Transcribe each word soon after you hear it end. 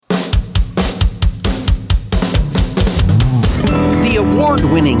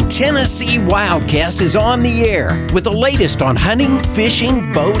award-winning Tennessee Wildcast is on the air with the latest on hunting,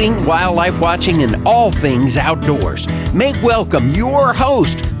 fishing, boating, wildlife watching, and all things outdoors. Make welcome your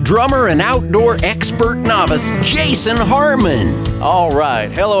host, drummer and outdoor expert novice, Jason Harmon. All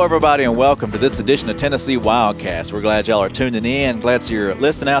right. Hello, everybody, and welcome to this edition of Tennessee Wildcast. We're glad y'all are tuning in. Glad you're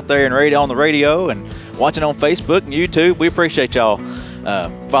listening out there and on the radio and watching on Facebook and YouTube. We appreciate y'all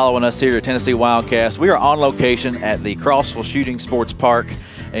following us here at Tennessee Wildcast. We are on location at the Crossville Shooting Sports Park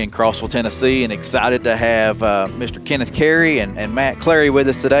in Crossville, Tennessee, and excited to have Mr. Kenneth Carey and Matt Clary with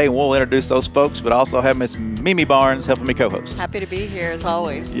us today. And we'll introduce those folks, but also have Miss Mimi Barnes helping me co-host. Happy to be here as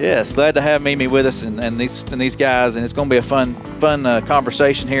always. Yes, glad to have Mimi with us and these guys, and it's going to be a fun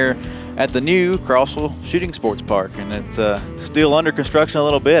conversation here at the new Crossville Shooting Sports Park, and it's still under construction a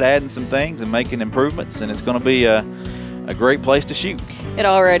little bit, adding some things and making improvements, and it's going to be a great place to shoot. It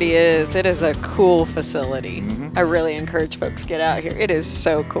already is. It is a cool facility. Mm-hmm. I really encourage folks to get out here. It is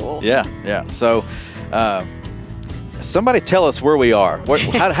so cool. Yeah. So, somebody tell us where we are.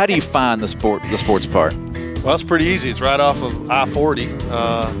 How do you find the sports park? Well, it's pretty easy. It's right off of I-40,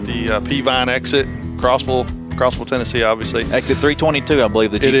 the Peavine exit, Crossville, Tennessee, obviously. Exit 322, I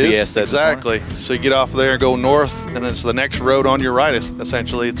believe the GPS it is, says. Exactly. So you get off there and go north, and then it's the next road on your right.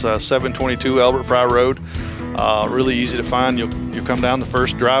 Essentially, it's 722 Albert Fry Road. Really easy to find. You come down the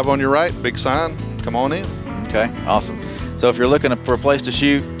first drive on your right, big sign, come on in. Okay, awesome. So if you're looking for a place to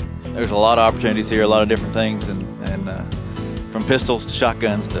shoot, there's a lot of opportunities here, a lot of different things, and from pistols to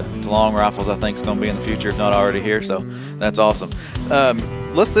shotguns to long rifles, I think is going to be in the future, if not already here. So that's awesome.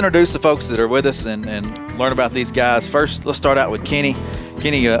 Let's introduce the folks that are with us and learn about these guys. First, let's start out with Kenny.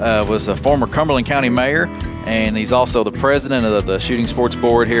 Kenny was a former Cumberland County mayor, and he's also the president of the Shooting Sports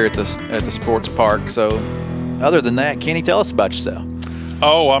Board here at the sports park. So other than that, Kenny, tell us about yourself.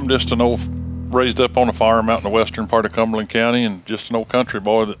 Oh, I'm just raised up on a farm out in the western part of Cumberland County, and just an old country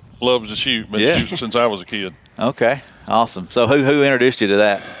boy that loves to shoot. Been shooting since I was a kid. Okay, awesome. So who introduced you to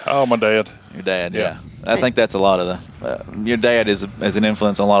that? Oh, my dad. Your dad, yeah. I think that's a lot of your dad is an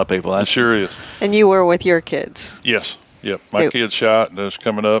influence on a lot of people. It sure is. And you were with your kids. Yes. Yep. My kids shot. That's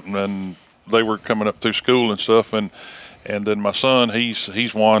coming up, and then they were coming up through school and stuff, and then my son,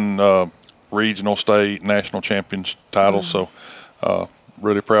 he's won regional, state, national champions titles. Mm-hmm. So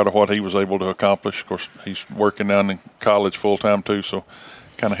really proud of what he was able to accomplish. Of course, he's working down in college full time too, so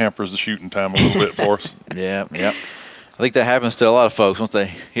kind of hampers the shooting time a little bit for us. Yeah. I think that happens to a lot of folks once they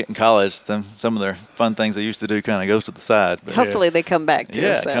hit in college. Then some of their fun things they used to do kind of goes to the side. But hopefully they come back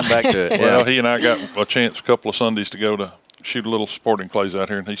to us. Yeah, come back to it. Well, he and I got a chance a couple of Sundays to go to shoot a little sporting clays out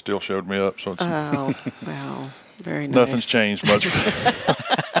here, and he still showed me up. So it's wow, very nice. Nothing's changed much.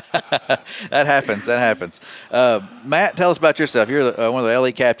 That happens. Matt, tell us about yourself. You're one of the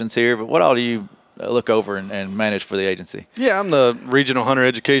LE captains here, but what all do you look over and manage for the agency? Yeah, I'm the Regional Hunter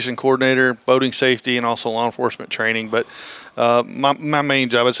Education Coordinator, boating safety, and also law enforcement training. But my main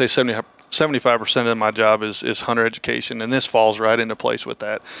job, I'd say 75% of my job is hunter education, and this falls right into place with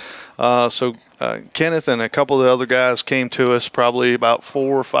that. So Kenneth and a couple of the other guys came to us probably about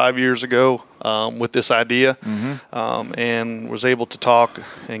 4 or 5 years ago with this idea, and was able to talk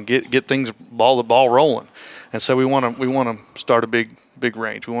and get the ball rolling. And so we want to start a big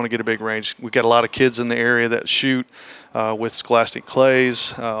range. We want to get a big range. We've got a lot of kids in the area that shoot with Scholastic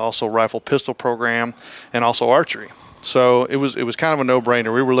Clays, also rifle pistol program, and also archery. So it was kind of a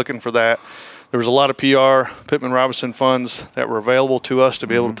no-brainer. We were looking for that. There was a lot of PR, Pittman Robertson funds that were available to us to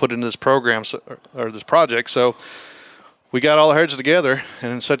be able to put into this program or this project. So we got all our heads together,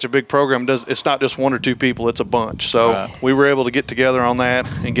 and in such a big program, it's not just one or two people, it's a bunch. So we were able to get together on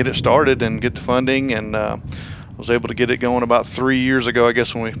that and get it started and get the funding, and was able to get it going about 3 years ago, I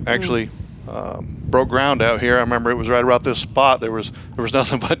guess, when we actually broke ground out here. I remember it was right about this spot. There was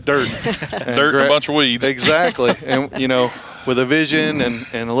nothing but dirt. And a bunch of weeds. Exactly. And, with a vision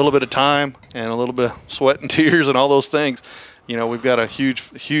and a little bit of time and a little bit of sweat and tears and all those things, we've got a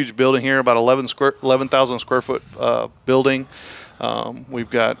huge building here, about 11,000 square foot building. We've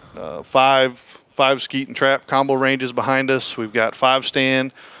got five skeet and trap combo ranges behind us. We've got 5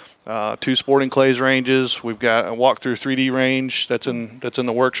 stand, 2 sporting clays ranges. We've got a walk-through 3D range that's in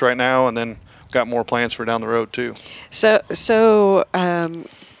the works right now, and then got more plans for down the road too. So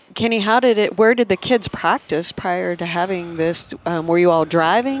Kenny, where did the kids practice prior to having this? Were you all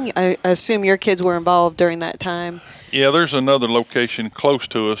driving? I assume your kids were involved during that time. Yeah, there's another location close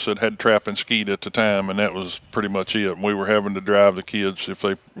to us that had trap and skeet at the time, and that was pretty much it. We were having to drive the kids if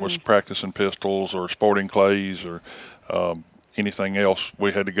they was practicing pistols or sporting clays or anything else.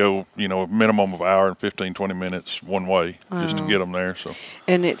 We had to go, a minimum of an hour and 15, 20 minutes one way just to get them there. So,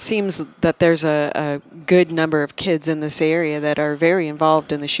 And it seems that there's a good number of kids in this area that are very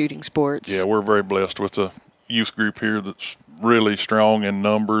involved in the shooting sports. yeah, we're very blessed with the youth group here that's really strong in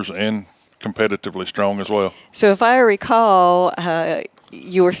numbers and competitively strong as well. So if I recall,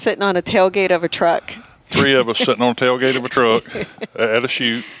 you were sitting on a tailgate of a truck. 3 of us sitting on the tailgate of a truck at a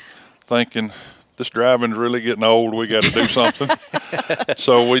shoot thinking, this driving's really getting old. We got to do something.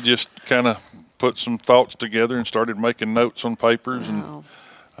 So we just kind of put some thoughts together and started making notes on papers. Wow. And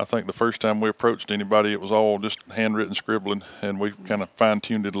I think the first time we approached anybody, it was all just handwritten scribbling, and we kind of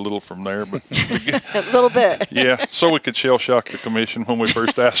fine-tuned it a little from there. But A little bit. yeah, so we could shell shock the commission when we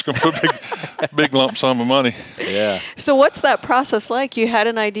first asked them for a big lump sum of money. Yeah. So what's that process like? You had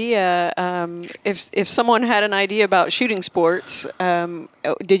an idea. If someone had an idea about shooting sports,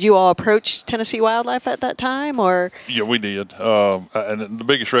 did you all approach Tennessee Wildlife at that time, or? Yeah, we did. And the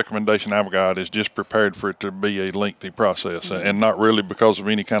biggest recommendation I've got is just prepared for it to be a lengthy process, and not really because of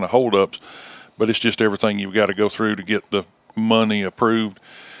any kind of holdups, but it's just everything you've got to go through to get the money approved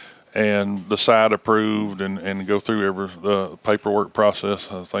and the site approved and go through the paperwork process.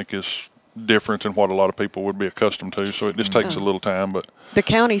 I think is different than what a lot of people would be accustomed to, so it just takes a little time. But The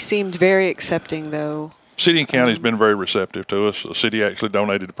county seemed very accepting, though. city and county's been very receptive to us. The city actually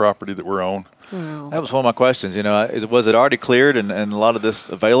donated the property that we're on. Wow. That was one of my questions. Was it already cleared and a lot of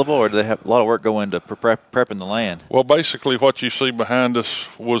this available, or do they have a lot of work go into prepping the land? Well, basically what you see behind us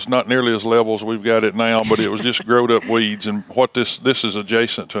was not nearly as level as we've got it now, but it was just growed up weeds. And what this is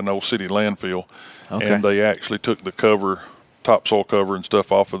adjacent to an old city landfill. Okay. And they actually took the topsoil cover and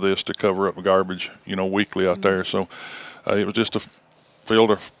stuff off of this to cover up the garbage, weekly out there. So it was just a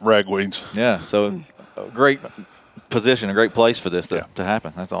field of ragweeds. Yeah. So a great position, a great place for this to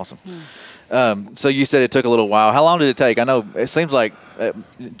happen. That's awesome. So you said it took a little while. How long did it take? I know it seems like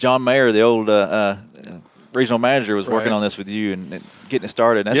John Mayer, the old regional manager, was working Right. on this with you and getting it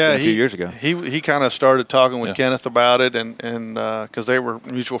started. That's been a few years ago. He kind of started talking with Yeah. Kenneth about it, and because they were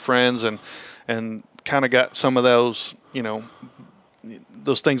mutual friends, and kind of got some of those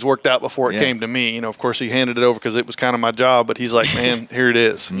those things worked out before it came to me. Of course, he handed it over because it was kind of my job, but he's like, man, here it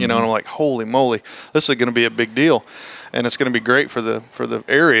is. And I'm like, holy moly, this is going to be a big deal, and it's going to be great for the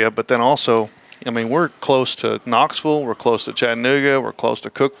area. But then also, we're close to Knoxville, we're close to Chattanooga, we're close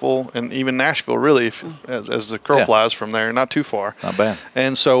to Cookeville, and even Nashville, really, as the crow flies from there, not too far. Not bad.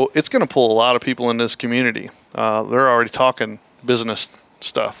 And so it's going to pull a lot of people in this community. They're already talking business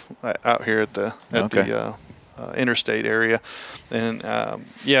stuff out here at the interstate area, and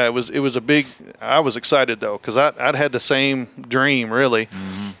it was a big. I was excited though because I'd had the same dream really,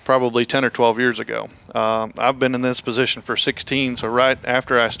 probably 10 or 12 years ago. I've been in this position for 16, so right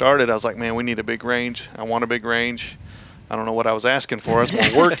after I started, I was like, man, we need a big range. I want a big range. I don't know what I was asking for. It's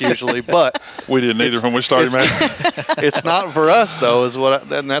more work usually, but We didn't either when we started, man. it's not for us though.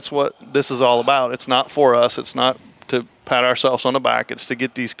 And that's what this is all about. It's not for us. It's not to pat ourselves on the back. It's to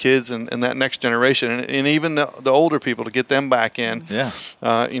get these kids and that next generation, and even the older people, to get them back in. Yeah.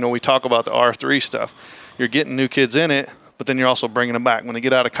 We talk about the R3 stuff. You're getting new kids in it, but then you're also bringing them back when they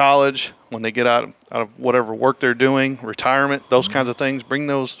get out of college, when they get out of whatever work they're doing, retirement, those kinds of things. Bring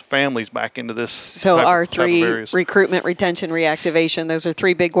those families back into this. So type of R3, areas. recruitment, retention, reactivation, those are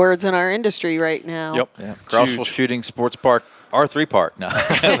 3 big words in our industry right now. Yep. Yeah. Crossville Shooting Sports Park, R3 Park. No.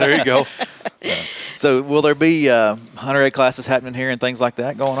 There you go. So will there be hunter ed classes happening here and things like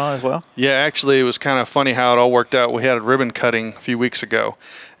that going on as well? Yeah, actually, it was kind of funny how it all worked out. We had a ribbon cutting a few weeks ago,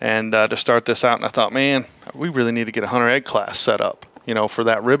 and to start this out, and I thought, man, we really need to get a hunter ed class set up, for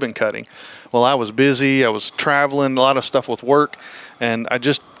that ribbon cutting. Well, I was busy. I was traveling, a lot of stuff with work, and it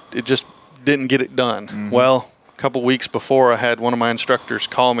just didn't get it done. Well, a couple weeks before, I had one of my instructors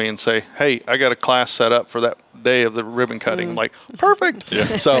call me and say, hey, I got a class set up for that day of the ribbon cutting. I'm like, perfect. Yeah.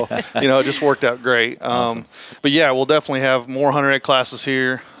 So, it just worked out great. Awesome. But yeah, we'll definitely have more hunter ed classes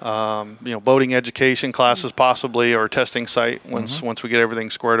here. Boating education classes possibly, or a testing site once we get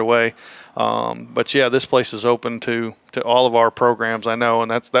everything squared away. But yeah, this place is open to all of our programs, I know, and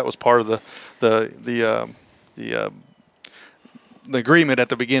that was part of the agreement at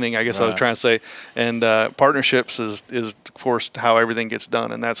the beginning, I guess I was trying to say. And partnerships is of course how everything gets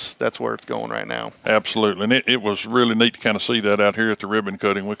done, and that's where it's going right now. Absolutely. And it was really neat to kind of see that out here at the ribbon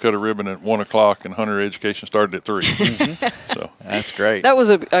cutting. We cut a ribbon at 1 o'clock, and hunter education started at 3. So That's great. That was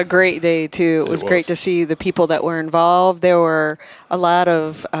a great day, too. It was great to see the people that were involved. There were a lot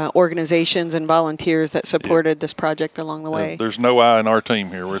of organizations and volunteers that supported this project along the way. there's no I in our team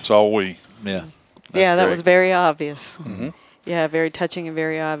here. It's all we. Yeah. Yeah, that great. was very obvious. Yeah, very touching and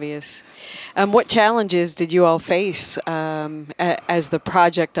very obvious. What challenges did you all face as the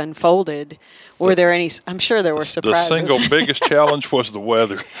project unfolded? Were there any? I'm sure there were surprises. The single biggest challenge was the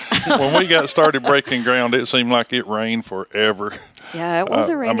weather. When we got started breaking ground, it seemed like it rained forever. Yeah, it was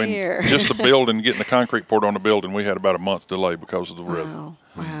a rainy year. Just the building, getting the concrete poured on the building, we had about a month delay because of the weather.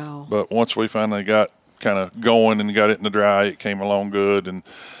 Wow. But once we finally got kind of going and got it in the dry, it came along good,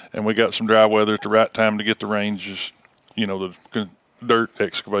 and we got some dry weather at the right time to get the ranges, the dirt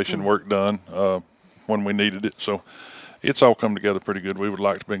excavation work done when we needed it. So it's all come together pretty good. We would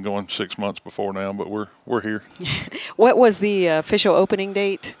like to have been going 6 months before now, but we're here. What was the official opening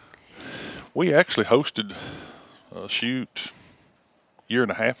date? We actually hosted a shoot a year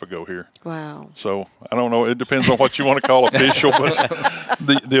and a half ago here. Wow. So I don't know. It depends on what you want to call official, but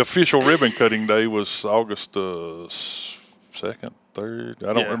the official ribbon cutting day was August 2nd, 3rd.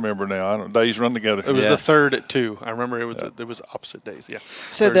 I don't remember now. Days run together. It was the 3rd at 2. I remember it was opposite days. Yeah.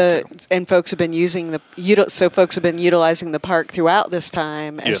 So folks have been folks have been utilizing the park throughout this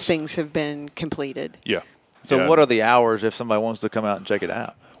time as things have been completed. Yeah. So what are the hours if somebody wants to come out and check it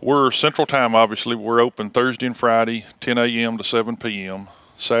out? We're Central Time, obviously. We're open Thursday and Friday, 10 a.m. to 7 p.m.,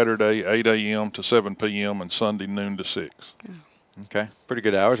 Saturday, 8 a.m. to 7 p.m., and Sunday, noon to 6. Yeah. Okay. Pretty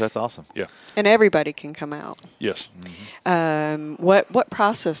good hours. That's awesome. Yeah. And everybody can come out. Yes. Mm-hmm. What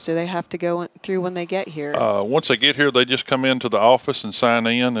process do they have to go through when they get here? Once they get here, they just come into the office and sign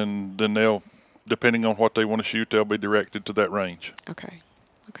in, and then they'll, depending on what they want to shoot, they'll be directed to that range. Okay.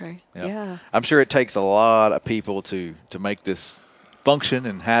 Yep. Yeah. I'm sure it takes a lot of people to make this function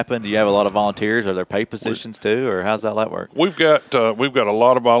and happen. Do you have a lot of volunteers? Are there pay positions too, or how's that work? We've got a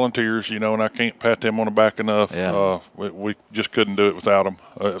lot of volunteers, and I can't pat them on the back enough. Yeah. We just couldn't do it without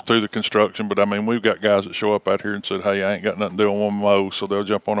them through the construction. But I mean, we've got guys that show up out here and said, "Hey, I ain't got nothing to do. I want to mow," so they'll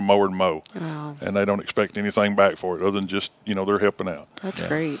jump on a mower and mow, and they don't expect anything back for it other than just they're helping out. That's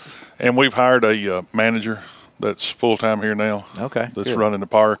great. And we've hired a manager that's full time here now. Okay. That's good. running the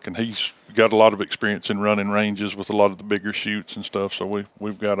park, and he's got a lot of experience in running ranges with a lot of the bigger shoots and stuff. So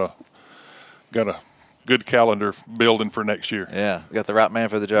we've got a good calendar building for next year. Yeah, we got the right man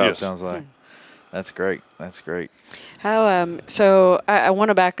for the job. Yes. Sounds like. That's great. How so I want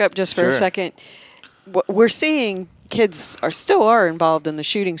to back up just for a Sure. second. We're seeing kids still are involved in the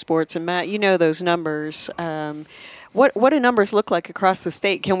shooting sports, and Matt, you know those numbers. What do numbers look like across the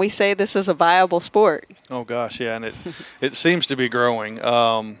state? Can we say this is a viable sport? Oh gosh, yeah, and it seems to be growing.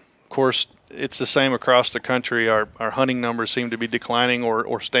 Of course, it's the same across the country. Our hunting numbers seem to be declining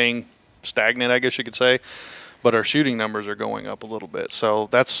or staying stagnant, I guess you could say. But our shooting numbers are going up a little bit, so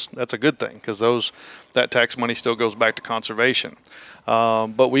that's a good thing because that tax money still goes back to conservation.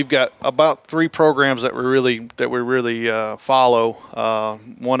 But we've got about 3 programs that we really follow.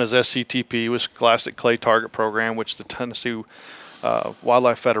 One is SCTP, which is Scholastic Clay Target Program, which the Tennessee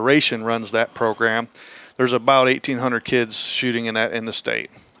Wildlife Federation runs that program. There's about 1,800 kids shooting in the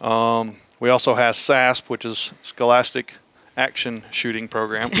state. We also have SASP, which is Scholastic Action Shooting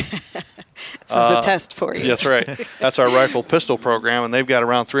Program. This is a test for you. That's right. That's our rifle pistol program, and they've got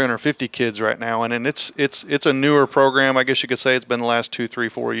around 350 kids right now. And it's a newer program, I guess you could say. It's been the last 2, 3,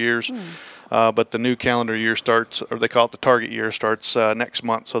 4 years. But the new calendar year starts, or they call it the target year, starts next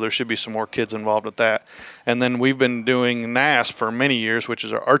month. So there should be some more kids involved with that. And then we've been doing NASP for many years, which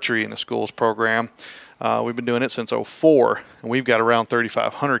is our Archery in the Schools program. We've been doing it since 2004, and we've got around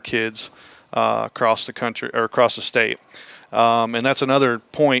 3,500 kids across the country or across the state. And that's another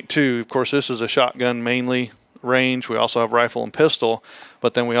point too. Of course, this is a shotgun mainly range. We also have rifle and pistol,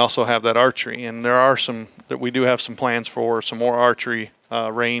 but then we also have that archery. And we do have some plans for some more archery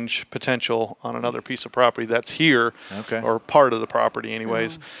range potential on another piece of property that's here, or part of the property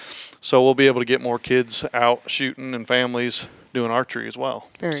anyways. So we'll be able to get more kids out shooting and families doing archery as well.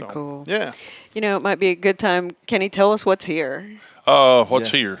 Very cool. Yeah. It might be a good time. Can you tell us what's here?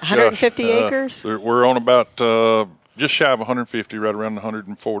 What's here? 150 acres? We're on about just shy of 150, right around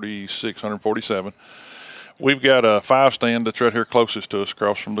 146, 147. We've got a 5 stand that's right here closest to us,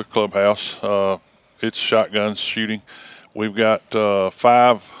 across from the clubhouse. It's shotguns shooting. We've got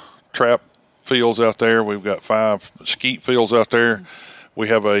 5 trap fields out there. We've got 5 skeet fields out there. We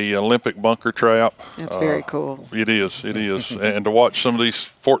have a Olympic bunker trap. That's very cool. It is. And to watch some of these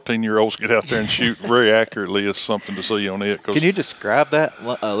 14-year-olds get out there and shoot very accurately is something to see on it. Can you describe that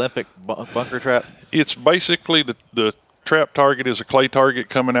Olympic bunker trap? It's basically the trap target is a clay target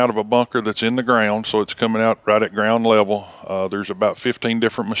coming out of a bunker that's in the ground, so it's coming out right at ground level. There's about 15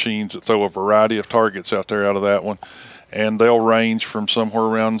 different machines that throw a variety of targets out there out of that one. And they'll range from somewhere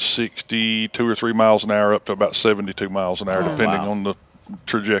around 62 or 3 miles an hour up to about 72 miles an hour, depending on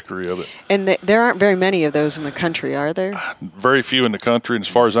trajectory of it. And there aren't very many of those in the country, are there? Very few in the country, and as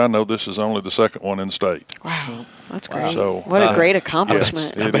far as I know, this is only the second one in the state. Wow, that's great. So, what a great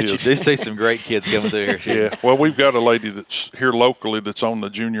accomplishment. Yes, I bet you do see some great kids coming through here. Yeah, well, we've got a lady that's here locally that's on the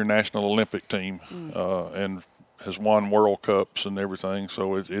Junior National Olympic team and has won World Cups and everything.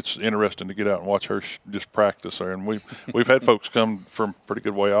 So it's interesting to get out and watch her just practice there. And we've had folks come from a pretty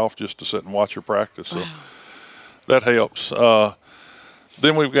good way off just to sit and watch her practice. So that helps.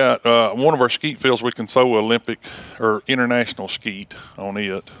 Then we've got one of our skeet fields. We can throw Olympic or international skeet on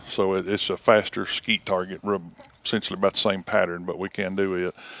it. So it's a faster skeet target, essentially about the same pattern, but we can do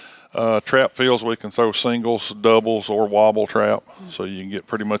it. Trap fields, we can throw singles, doubles, or wobble trap. So you can get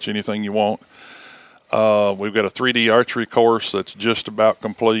pretty much anything you want. We've got a 3D archery course that's just about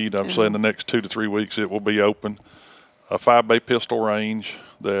complete. I'm saying the next 2 to 3 weeks it will be open. A 5-bay pistol range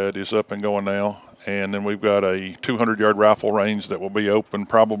that is up and going now. And then we've got a 200-yard rifle range that will be open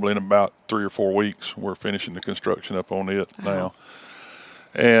probably in about 3 or 4 weeks. We're finishing the construction up on it now.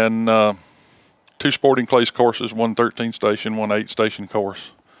 And 2 sporting clays courses, one 13-station, one 8-station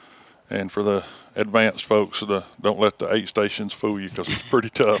course. And for the advanced folks, don't let the 8 stations fool you because it's pretty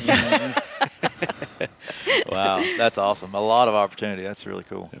tough. Wow, that's awesome. A lot of opportunity. That's really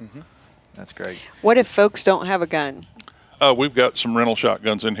cool. That's great. What if folks don't have a gun? We've got some rental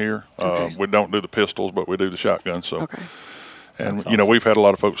shotguns in here. Okay. We don't do the pistols, but we do the shotguns. So, Okay. and That's you know, awesome. we've had a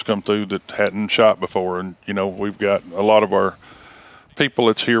lot of folks come through that hadn't shot before, and you know, we've got a lot of our people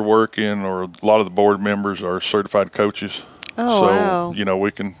that's here working, or a lot of the board members are certified coaches. Oh, so, wow. you know,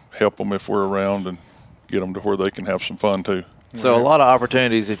 we can help them if we're around and get them to where they can have some fun too. So a lot of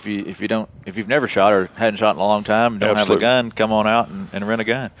opportunities if you've never shot or hadn't shot in a long time, don't Absolutely. have a gun, come on out and rent a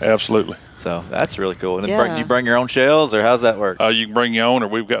gun. Absolutely. So that's really cool. And then Yeah. do you bring your own shells, or how's that work? You can bring your own, or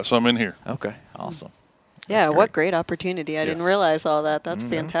we've got some in here. Okay, awesome. Yeah, That's what great opportunity. I Yeah. didn't realize all that. That's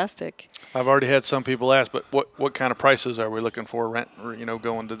fantastic. I've already had some people ask, but what kind of prices are we looking for rent, or,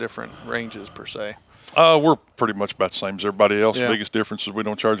 going to different ranges per se? We're pretty much about the same as everybody else. Yeah. The biggest difference is we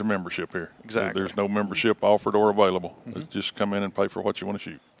don't charge a membership here. Exactly. There's no membership offered or available. Just come in and pay for what you want to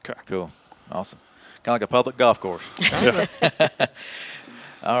shoot. Okay. Cool, awesome. Kind of like a public golf course.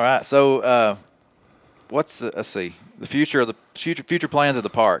 All right. So let's see the future of the future plans of the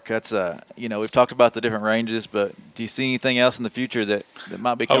park. That's we've talked about the different ranges, but do you see anything else in the future that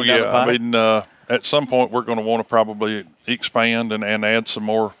might be coming down the pipe? I mean, at some point we're going to want to probably expand and add some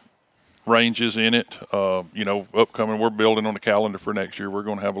more ranges in it. Upcoming, we're building on the calendar for next year. We're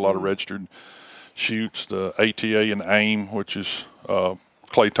going to have a lot of registered shoots, the ATA and AIM, which is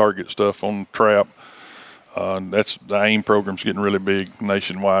clay target stuff on trap. That's the AIM program's getting really big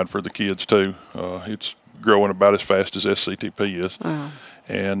nationwide for the kids too. It's growing about as fast as SCTP is. Wow.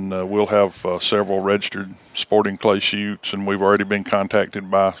 And we'll have several registered sporting clay shoots, and we've already been contacted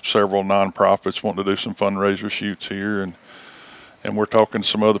by several nonprofits wanting to do some fundraiser shoots here, and we're talking to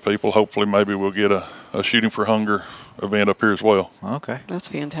some other people. Hopefully maybe we'll get a Shooting for Hunger event up here as well. Okay. That's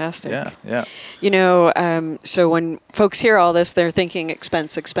fantastic. Yeah. So when folks hear all this, they're thinking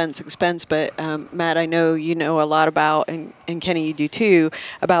expense, but Matt, I know you know a lot about, and Kenny, you do too,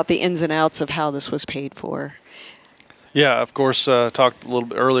 about the ins and outs of how this was paid for. Yeah, of course, talked a little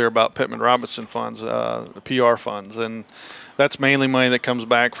bit earlier about Pittman Robinson funds, the PR funds, and that's mainly money that comes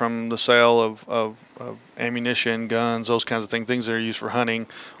back from the sale of ammunition, guns, those kinds of things that are used for hunting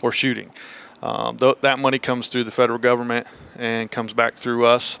or shooting. That money comes through the federal government and comes back through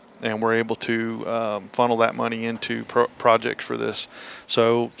us, and we're able to funnel that money into projects for this.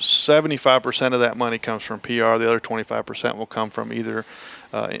 So 75% of that money comes from PR. The other 25% will come from either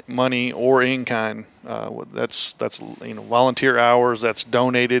money or in-kind. That's volunteer hours. That's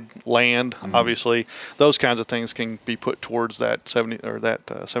donated land. Obviously, those kinds of things can be put towards that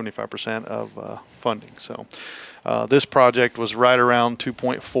 75% of funding. So this project was right around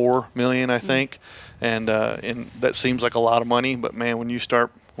 $2.4 million, I think, and that seems like a lot of money. But man, when you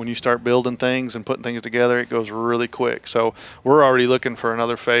start building things and putting things together, it goes really quick. So we're already looking for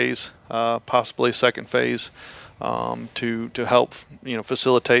another phase, possibly a second phase. To help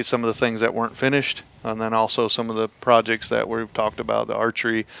facilitate some of the things that weren't finished, and then also some of the projects that we've talked about, the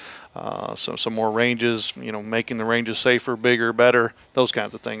archery, some more ranges, making the ranges safer, bigger, better, those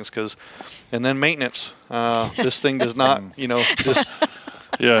kinds of things. And then maintenance. This thing does not, There's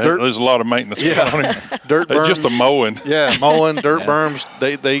a lot of maintenance on it. Dirt berms, Just a mowing. Yeah, mowing, dirt berms.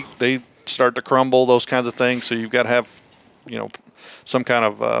 They start to crumble, those kinds of things. So you've got to have, some kind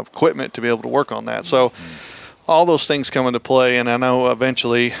of equipment to be able to work on that. So all those things come into play, and I know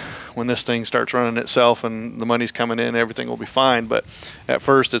eventually when this thing starts running itself and the money's coming in, everything will be fine. But at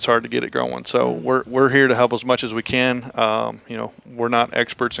first, it's hard to get it going. So we're here to help as much as we can. We're not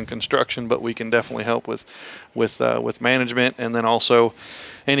experts in construction, but we can definitely help with management, and then also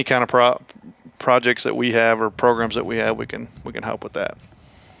any kind of projects that we have or programs that we have, we can help with that.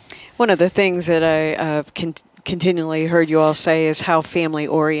 One of the things that I've continually heard you all say is how family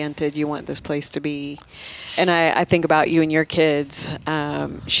oriented you want this place to be. And I think about you and your kids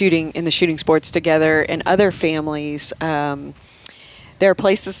shooting in the shooting sports together, and other families. There are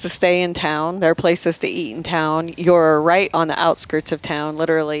places to stay in town. There are places to eat in town. You're right on the outskirts of town,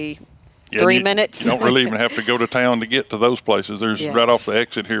 literally 3 minutes. You don't really even have to go to town to get to those places. There's right off the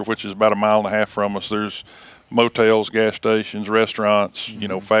exit here, which is about 1.5 miles from us. There's motels, gas stations, restaurants,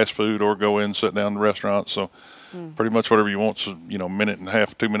 fast food, or go in, sit down in the restaurants. So pretty much whatever you want, so, 1.5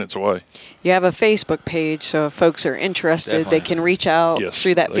 minutes, 2 minutes away. You have a Facebook page, so if folks are interested, they can reach out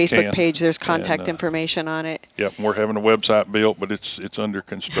through that Facebook page. There's contact information on it. Yep, we're having a website built, but it's under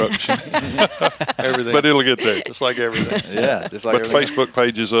construction. Everything. But it'll get there. Just like everything. Yeah, just like but everything. Facebook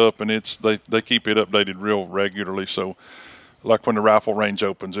page is up, and they keep it updated real regularly. So, like when the rifle range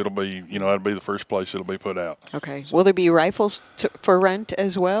opens, it'll be that'll be the first place it'll be put out. Okay. Will there be rifles for rent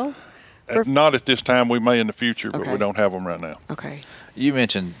as well? Not at this time. We may in the future, but we don't have them right now. Okay. You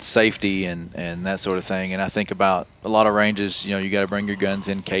mentioned safety and that sort of thing, and I think about a lot of ranges. You got to bring your guns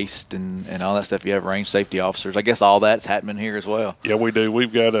encased and all that stuff. You have range safety officers. I guess all that's happening here as well. Yeah, we do.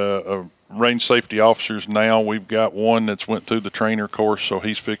 We've got a range safety officers now. We've got one that's went through the trainer course, so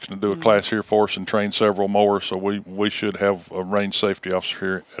he's fixing to do a class here for us and train several more. So we should have a range safety officer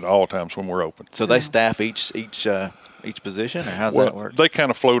here at all times when we're open. So they staff each position, or how's that work? They kind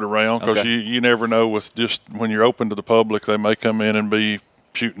of float around because you never know with just when you're open to the public, they may come in and be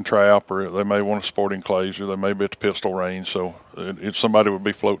shooting trap, or they may want a sporting clays, or they may be at the pistol range. So if somebody would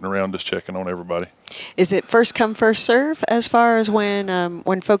be floating around just checking on everybody. Is it first come, first serve as far as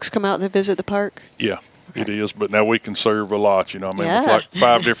when folks come out to visit the park? Yeah. It is, but now we can serve a lot. It's like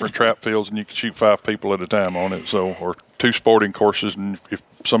 5 different trap fields, and you can shoot 5 people at a time on it. So, or 2 sporting courses, and if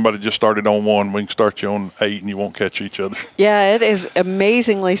somebody just started on one, we can start you on 8, and you won't catch each other. Yeah, it is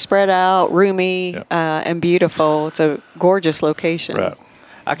amazingly spread out, roomy, and beautiful. It's a gorgeous location. Right.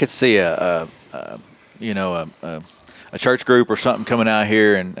 I could see a church group or something coming out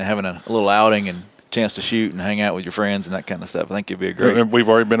here and having a little outing and chance to shoot and hang out with your friends and that kind of stuff. I think it'd be a great. And we've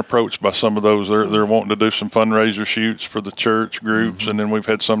already been approached by some of those. They're wanting to do some fundraiser shoots for the church groups, and then we've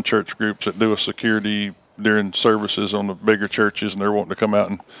had some church groups that do a security during services on the bigger churches, and they're wanting to come out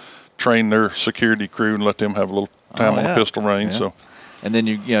and train their security crew and let them have a little time on the pistol range. So, and then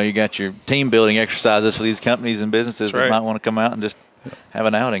you got your team building exercises for these companies and businesses that might want to come out and just have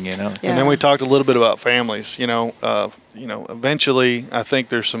an outing. And then we talked a little bit about families. Eventually, I think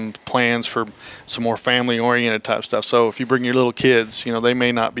there's some plans for some more family-oriented type stuff. So if you bring your little kids, they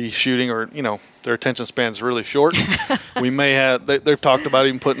may not be shooting, or their attention span is really short. We may have. They've talked about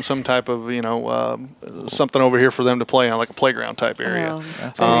even putting some type of something over here for them to play on, like a playground type area. Oh,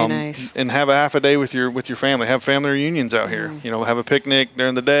 that's very nice. And have a half a day with your family. Have family reunions out here. Have a picnic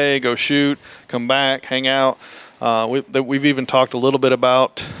during the day. Go shoot. Come back. Hang out. We've even talked a little bit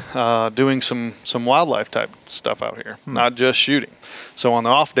about doing some wildlife type stuff out here, not just shooting. So on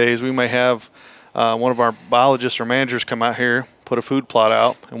the off days, we may have one of our biologists or managers come out here, put a food plot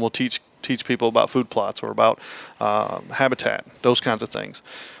out, and we'll teach people about food plots or about habitat, those kinds of things.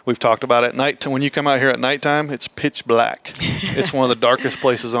 We've talked about at night. When you come out here at nighttime, it's pitch black. It's one of the darkest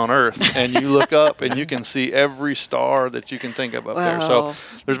places on earth, and you look up and you can see every star that you can think of up there. So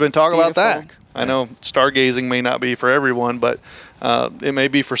there's been talk about that. I know stargazing may not be for everyone, but it may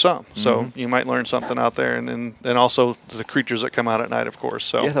be for some. So you might learn something out there, and also the creatures that come out at night, of course.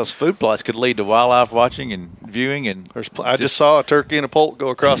 So those food plots could lead to wildlife watching and viewing. And I just saw a turkey and a poult go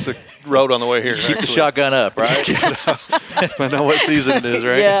across the road on the way here. Just keep the shotgun up, right? Just keep it up. Depending on what season it is,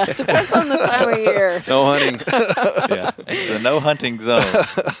 right? Yeah, depends on the time of year. No hunting. It's a no hunting zone.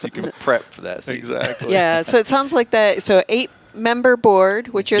 You can prep for that season. Exactly. Yeah, so it sounds like that. So 8-member board,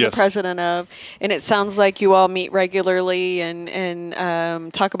 which you're the president of, and it sounds like you all meet regularly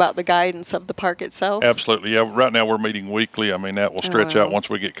and talk about the guidance of the park itself. Absolutely, yeah. Right now we're meeting weekly. I mean, that will stretch out once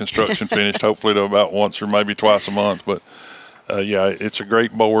we get construction finished, hopefully to about once or maybe twice a month. But it's a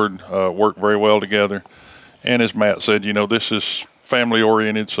great board. Work very well together. And as Matt said, this is family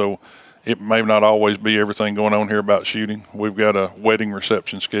oriented, so it may not always be everything going on here about shooting. We've got a wedding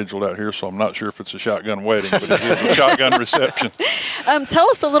reception scheduled out here, so I'm not sure if it's a shotgun wedding, but it is a shotgun reception. Tell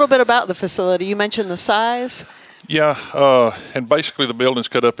us a little bit about the facility. You mentioned the size. Yeah, and basically the building's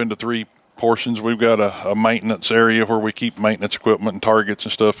cut up into 3 portions. We've got a maintenance area where we keep maintenance equipment and targets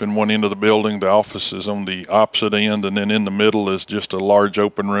and stuff in one end of the building. The office is on the opposite end, and then in the middle is just a large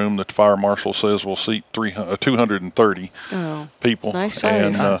open room that the fire marshal says will seat 230 people. Nice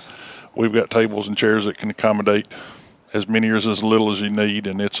size. And we've got tables and chairs that can accommodate as many or as little as you need,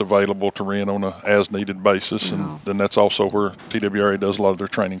 and it's available to rent on a as-needed basis. And then that's also where TWRA does a lot of their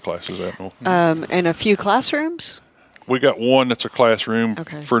training classes at. And a few classrooms? We got one that's a classroom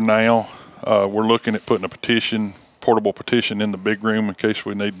for now. We're looking at putting a portable petition in the big room in case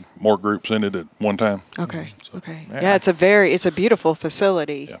we need more groups in it at one time. Okay. Yeah, it's a beautiful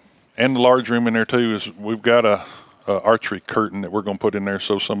facility. Yeah. And the large room in there too is we've got a archery curtain that we're going to put in there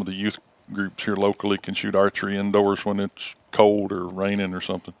so some of the youth groups here locally can shoot archery indoors when it's cold or raining or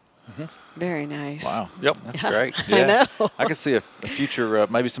something. Very nice. Wow. Yep. That's great. I Yeah. know. I can see a future,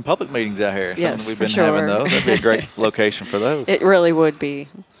 maybe some public meetings out here. Yes, We've for been having sure. those. That'd be a great location for those. It really would be.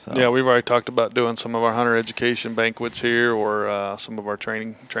 So. Yeah, we've already talked about doing some of our hunter education banquets here, or some of our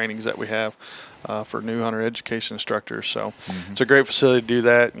trainings that we have for new hunter education instructors. So it's a great facility to do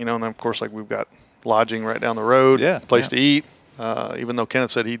that. You know, and of course, like we've got lodging right down the road, place to eat. Even though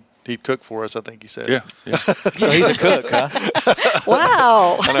Kenneth said he'd cook for us, I think he said. Yeah. So he's a cook, huh?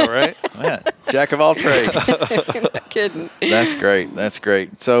 Wow. I know, right? Man, jack of all trades. Not kidding. That's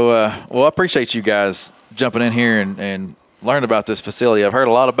great. So, well, I appreciate you guys jumping in here and learning about this facility. I've heard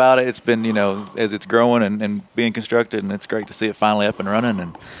a lot about it. It's been, as it's growing and being constructed, and it's great to see it finally up and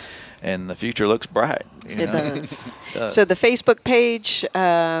running, and the future looks bright. It does. So the Facebook page,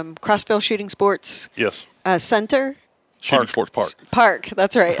 Crossville Shooting Sports Yes. Center. Shooting Sports Park. Park,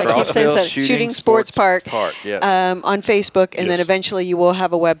 that's right. I keep saying Crossville that. Shooting Sports Park. Yes. On Facebook, and then Yes. eventually you will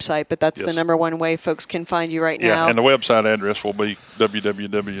have a website, but that's the Yes. number one way folks can find you right Yeah, now. and the website address will be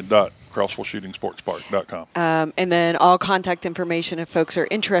www.crossvilleshootingsportspark.com. And then all contact information if folks are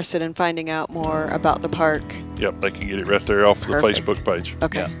interested in finding out more about the park. Yep, they can get it right there off the Perfect. Facebook page.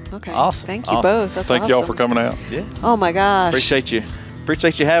 Okay. Yeah. Okay. Awesome. Thank you Awesome. both. That's Thank awesome. y'all for coming out. Yeah. Oh my gosh.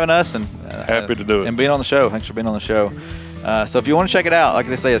 Appreciate you having us, and Happy to do it. and being on the show. Thanks for being on the show. So if you want to check it out, like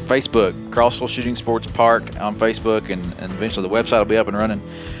they say, at Facebook, Crossville Shooting Sports Park on Facebook, and eventually the website will be up and running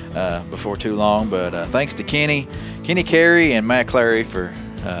before too long. But thanks to Kenny Carey, and Matt Clary for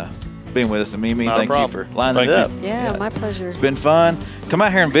being with us, and Mimi. Not a Thank you problem. for lining it Thank up. you. Yeah, my pleasure. It's been fun. Come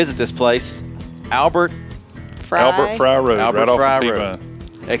out here and visit this place, Albert Albert Fry Road, right off Fry of Road,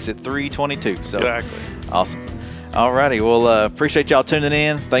 Peavine. exit 322. So Exactly. awesome. Alrighty, well, appreciate y'all tuning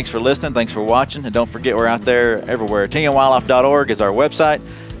in. Thanks for listening. Thanks for watching. And don't forget, we're out there everywhere. TNWildlife.org is our website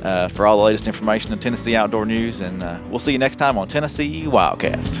for all the latest information in Tennessee outdoor news. And we'll see you next time on Tennessee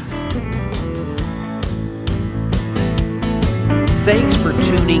Wildcast. Thanks for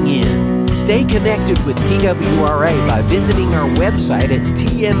tuning in. Stay connected with TWRA by visiting our website at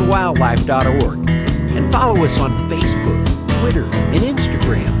tnwildlife.org and follow us on Facebook, Twitter, and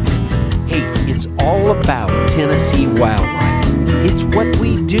Instagram. Hey, it's all about Tennessee wildlife. It's what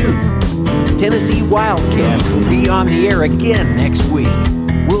we do. Tennessee Wildcast will be on the air again next week.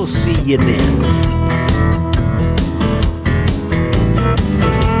 We'll see you then.